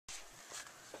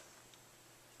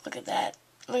Look at that.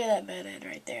 Look at that bed head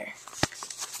right there.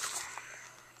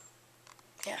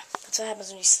 Yeah, that's what happens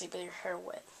when you sleep with your hair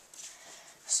wet.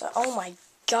 So, oh my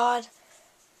god.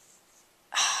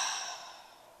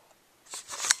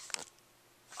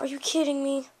 Are you kidding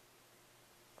me?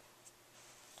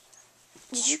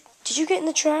 Did you get in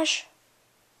the trash?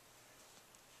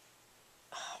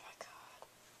 Oh my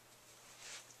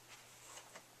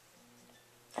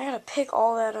god. I gotta pick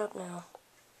all that up now.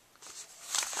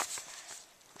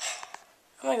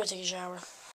 I'm gonna go take a shower.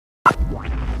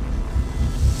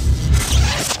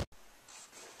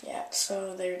 Yeah,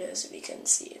 so there it is if you couldn't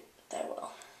see it that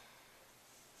well.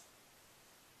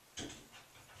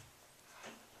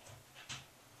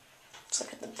 Let's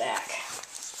look at the back.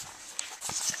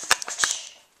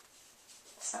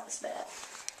 It's not as bad.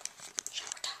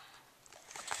 Shower time.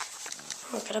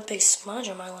 Oh, got a big smudge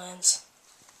on my lens.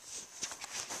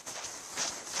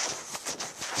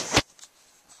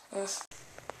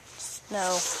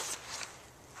 Snow.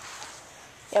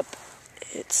 Yep,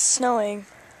 it's snowing.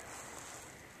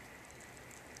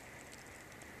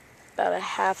 About a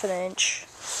half an inch,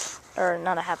 or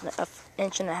not a half, an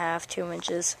inch and a half, 2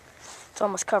 inches. It's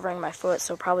almost covering my foot,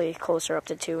 so probably closer up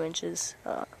to 2 inches,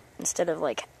 instead of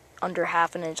like under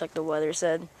half an inch like the weather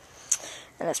said.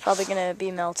 And it's probably gonna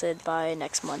be melted by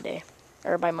next Monday,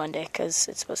 or by Monday, because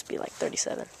it's supposed to be like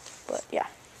 37. But yeah,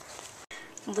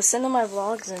 listen to my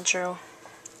vlogs intro.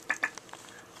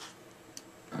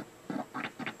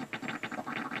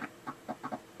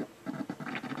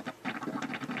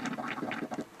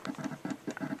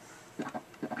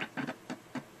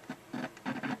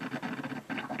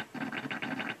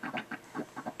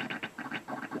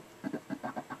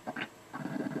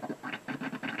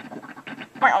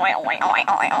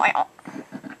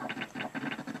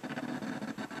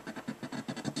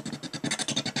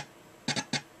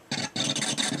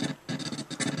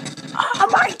 Oh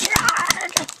my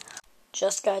god!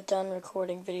 Just got done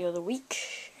recording video of the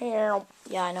week. Yeah,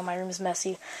 I know my room is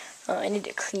messy. I need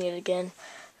to clean it again.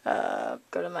 Go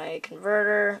to my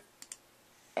converter,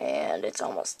 and it's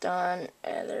almost done.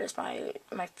 And there's my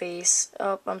face.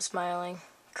 Oh, I'm smiling.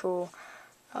 Cool.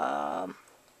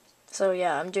 So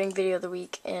yeah, I'm doing video of the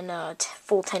week in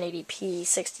full 1080p,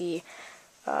 60,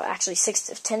 actually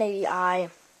 1080i,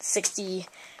 60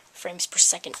 frames per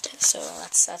second. So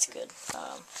that's good.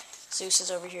 Zeus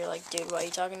is over here like, dude, why are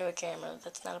you talking to a camera?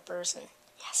 That's not a person.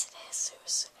 Yes, it is,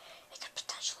 Zeus. It could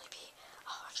potentially be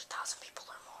 100,000 people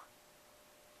or more.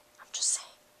 I'm just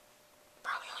saying.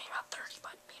 Probably only about 30,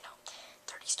 but, you know,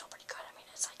 30 is still pretty good. I mean,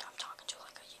 it's like I'm talking to,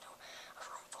 like, a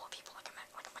room full of people, like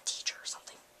I'm a teacher or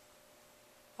something.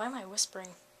 Why am I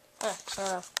whispering? I don't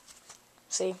know.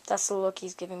 See, that's the look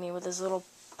he's giving me with his little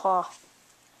paw.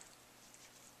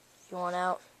 You want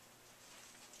out?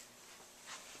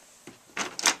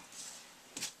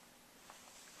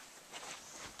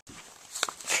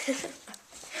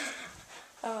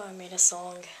 Oh, I made a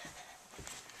song.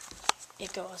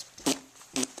 It goes.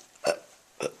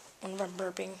 Whenever I'm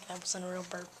burping, that wasn't a real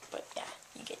burp, but yeah,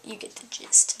 you get the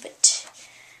gist of it.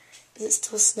 Is it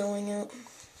still snowing out?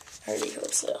 I really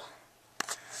hope so.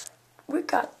 We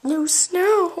got new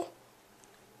snow.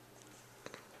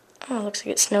 Oh, it looks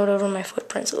like it snowed over my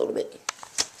footprints a little bit.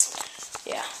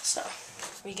 Yeah, so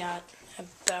we got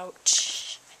about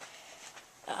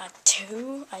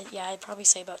I'd probably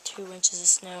say about 2 inches of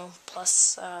snow,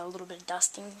 plus a little bit of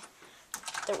dusting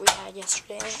that we had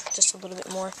yesterday, just a little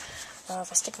bit more. If I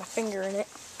stick my finger in it,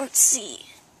 let's see.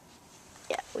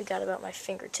 Yeah, we got about my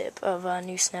fingertip of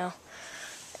new snow.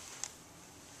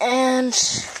 And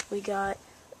we got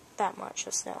that much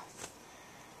of snow,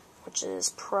 which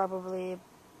is probably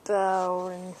about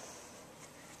an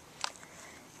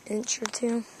inch or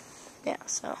two. Yeah,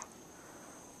 so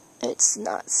it's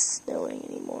not snowing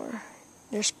anymore.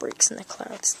 There's breaks in the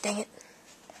clouds. Dang it.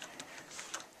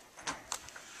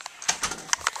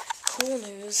 Cool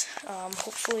news.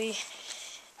 Hopefully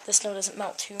the snow doesn't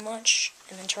melt too much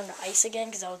and then turn to ice again,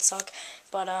 because that would suck.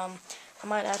 But I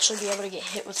might actually be able to get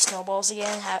hit with snowballs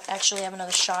again. Actually have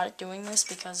another shot at doing this,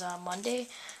 because Monday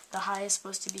the high is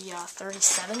supposed to be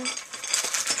 37.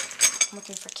 I'm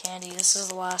looking for candy. This is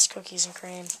the last cookies and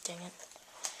cream. Dang it.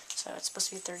 So it's supposed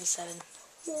to be 37.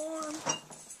 Warm.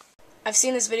 I've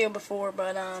seen this video before,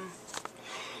 but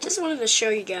just wanted to show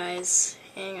you guys.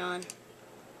 Hang on.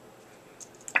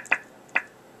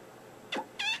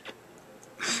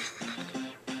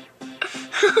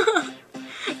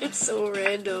 It's so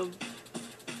random.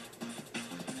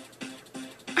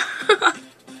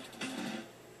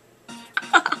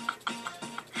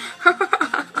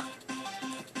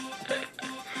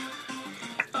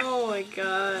 Oh my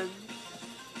god.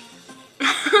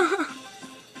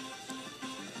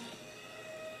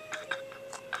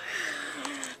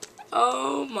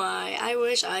 my! I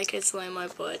wish I could slam my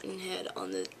butt and head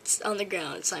on the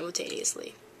ground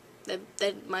simultaneously.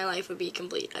 That my life would be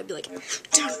complete. I'd be like,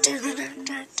 dun, dun, dun, dun,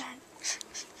 dun, dun.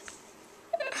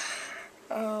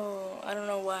 Oh, I don't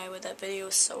know why, but that video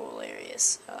was so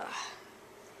hilarious.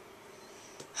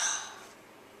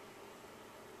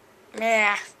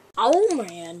 Nah. Oh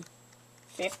man,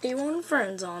 51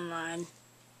 friends online.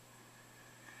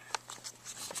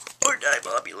 Aren't I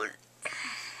popular?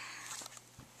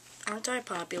 Aren't I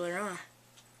popular, huh?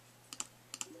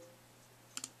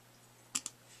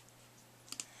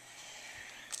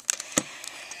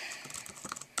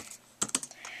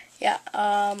 Yeah,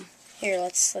 here,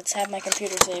 let's have my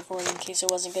computer save for it in case it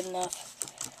wasn't good enough.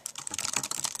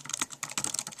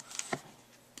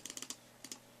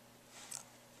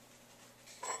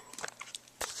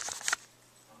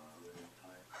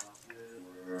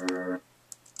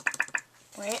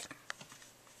 Wait.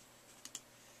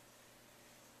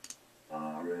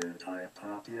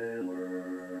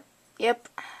 Yep.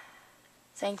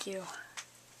 Thank you.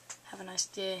 Have a nice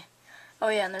day. Oh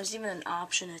yeah, and there's even an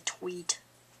option to tweet.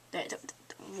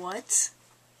 What?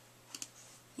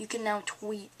 You can now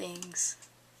tweet things.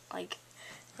 Like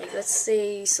let's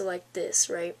say select this,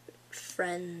 right?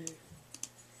 Friend.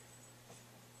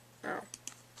 Oh.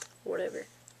 Whatever.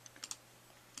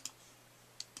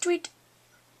 Tweet.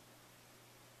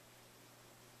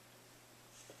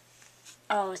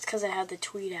 Oh, it's because I had the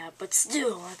tweet app, but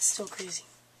still, that's still crazy.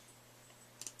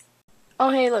 Oh,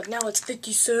 hey, look, now it's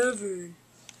 57.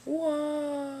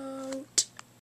 What?